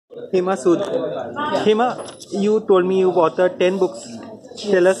Hemma Sood. Yeah. Hemma, you told me you've authored 10 books.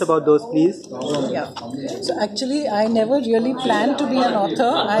 Tell us about those, please. Yeah. So actually, I never really planned to be an author.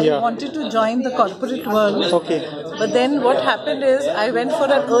 I wanted to join the corporate world. Okay. But then what happened is I went for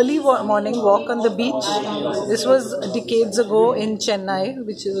an early morning walk on the beach. This was decades ago in Chennai,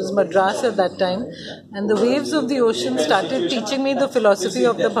 which was Madras at that time. And the waves of the ocean started teaching me the philosophy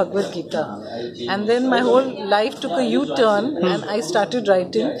of the Bhagavad Gita. And then my whole life took a U-turn and I started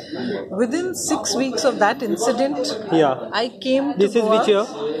writing. Within 6 weeks of that incident, I came to This is Goa. which year?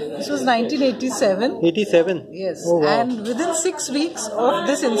 This was 1987. 87? Yes. Oh, wow. And within 6 weeks of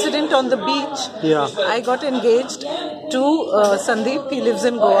this incident on the beach, I got engaged to Sandeep. He lives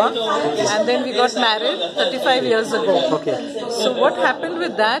in Goa. And then we got married 35 years ago. Okay. So what happened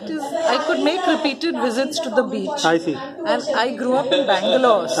with that is I could make repeated visits to the beach. I see. And I grew up in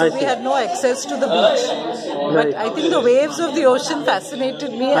Bangalore, so we had no access to the beach. But I think the waves of the ocean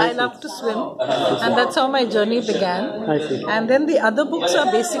fascinated me. I love to swim. And that's how my journey began. I see. And then the other books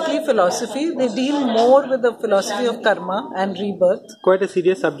are basically philosophy. They deal more with the philosophy of karma and rebirth. Quite a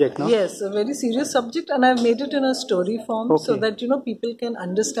serious subject, no? Yes, a very serious subject, and I've made it in a story form so that people can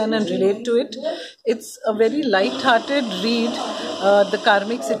understand and relate to it. It's a very light-hearted read, the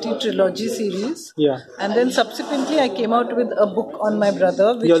Karmic City trilogy series. And then subsequently I came out with a book on my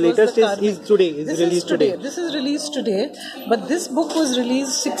brother. Which Your latest is today. This is today. This is released today. But this book was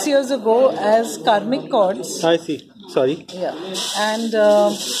released 6 years ago as Karmic Chords. I see. Sorry. Yeah. And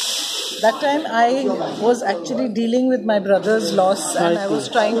that time I was actually dealing with my brother's loss and I was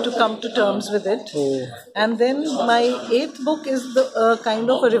trying to come to terms with it. And then my 8th book is the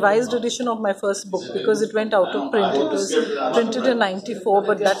kind of a revised edition of my first book because it went out of print. It was printed in 94,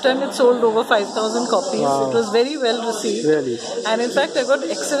 but that time it sold over 5,000 copies. It was very well received. Really? And in fact I got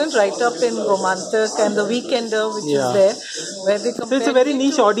excellent write-up in Romantic and The Weekender, which is there, where they compared. So it's a very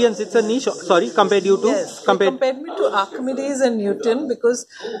niche audience. It's a niche. Sorry, compared you to? Yes, compared me to Archimedes and Newton because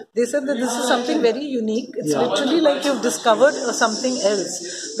they said that this is something very unique. It's literally like you've discovered something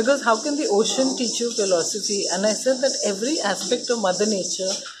else. Because how can the ocean teach you philosophy? And I said that every aspect of Mother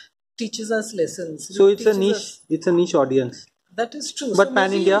Nature teaches us lessons. So it's a niche. It's a niche audience. That is true. But so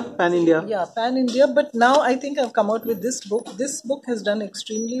pan-India? Yeah, pan-India. But now I think I've come out with this book. This book has done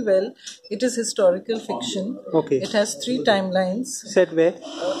extremely well. It is historical fiction. Okay. It has 3 timelines. Set where?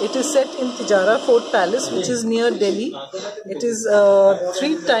 It is set in Tijara Fort Palace, which is near Delhi. It is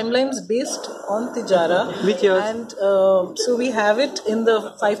 3 timelines based on Tijara. Which years? And so we have it in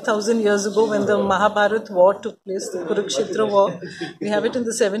the 5,000 years ago when the Mahabharat war took place, the Kurukshetra war. We have it in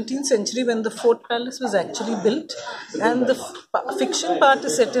the 17th century when the Fort Palace was actually built. And the fiction part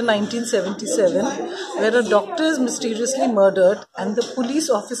is set in 1977, where a doctor is mysteriously murdered and the police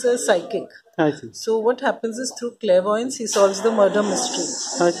officer is psychic. I see. So what happens is through clairvoyance he solves the murder mystery.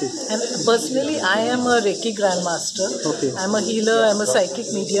 I see. And personally I am a Reiki Grandmaster. Okay. I'm a healer, I'm a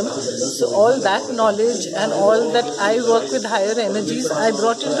psychic medium. So all that knowledge and all that I work with higher energies I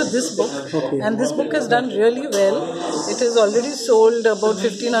brought into this book. Okay. And this book has done really well. It has already sold about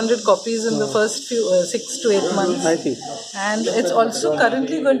 1,500 copies in the first 6 to 8 months. I see. And it's also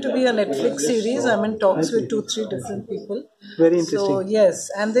currently going to be a Netflix series. I'm in talks with 2-3 different people. Very interesting. So yes,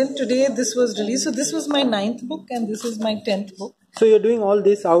 and then today this was released. So this was my 9th book and this is my 10th book. So you're doing all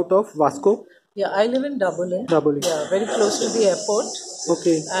this out of Vasco? Yeah, I live in Dabolim. Dabolim. Yeah, very close to the airport.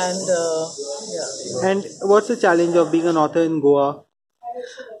 Okay. And And what's the challenge of being an author in Goa?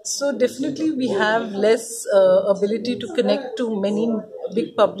 So definitely we have less ability to connect to many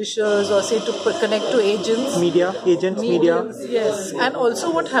big publishers or say to connect to agents. Media. Yes. And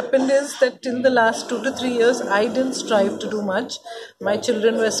also what happened is that till the last 2 to 3 years, I didn't strive to do much. My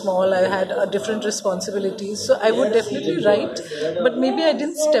children were small. I had different responsibilities. So I would definitely write, but maybe I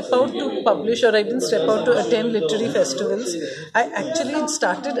didn't step out to publish or I didn't step out to attend literary festivals. I actually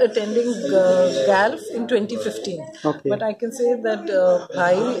started attending GALF in 2015. Okay. But I can say that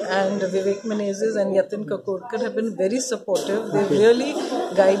Bhai and Vivek Menezes and Yatin Kakorkar have been very supportive. They've really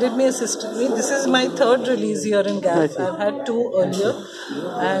guided me, assisted me. This is my 3rd release here in GALF. I've had 2 earlier.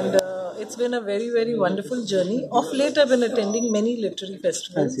 And it's been a very, very wonderful journey. Of late, I've been attending many literary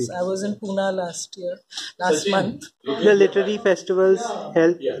festivals. I was in Pune last month. The literary festivals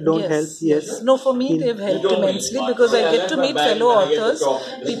help, don't help? Yes. No, for me, they've helped immensely because I get to meet fellow authors,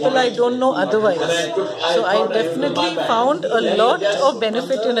 people I don't know otherwise. So I definitely found a lot of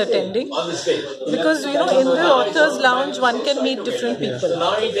benefit in attending because, in the author's lounge, one can meet different people.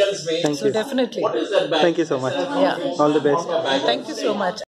 Thank you. Definitely. Thank you so much. Yeah. All the best. Thank you so much.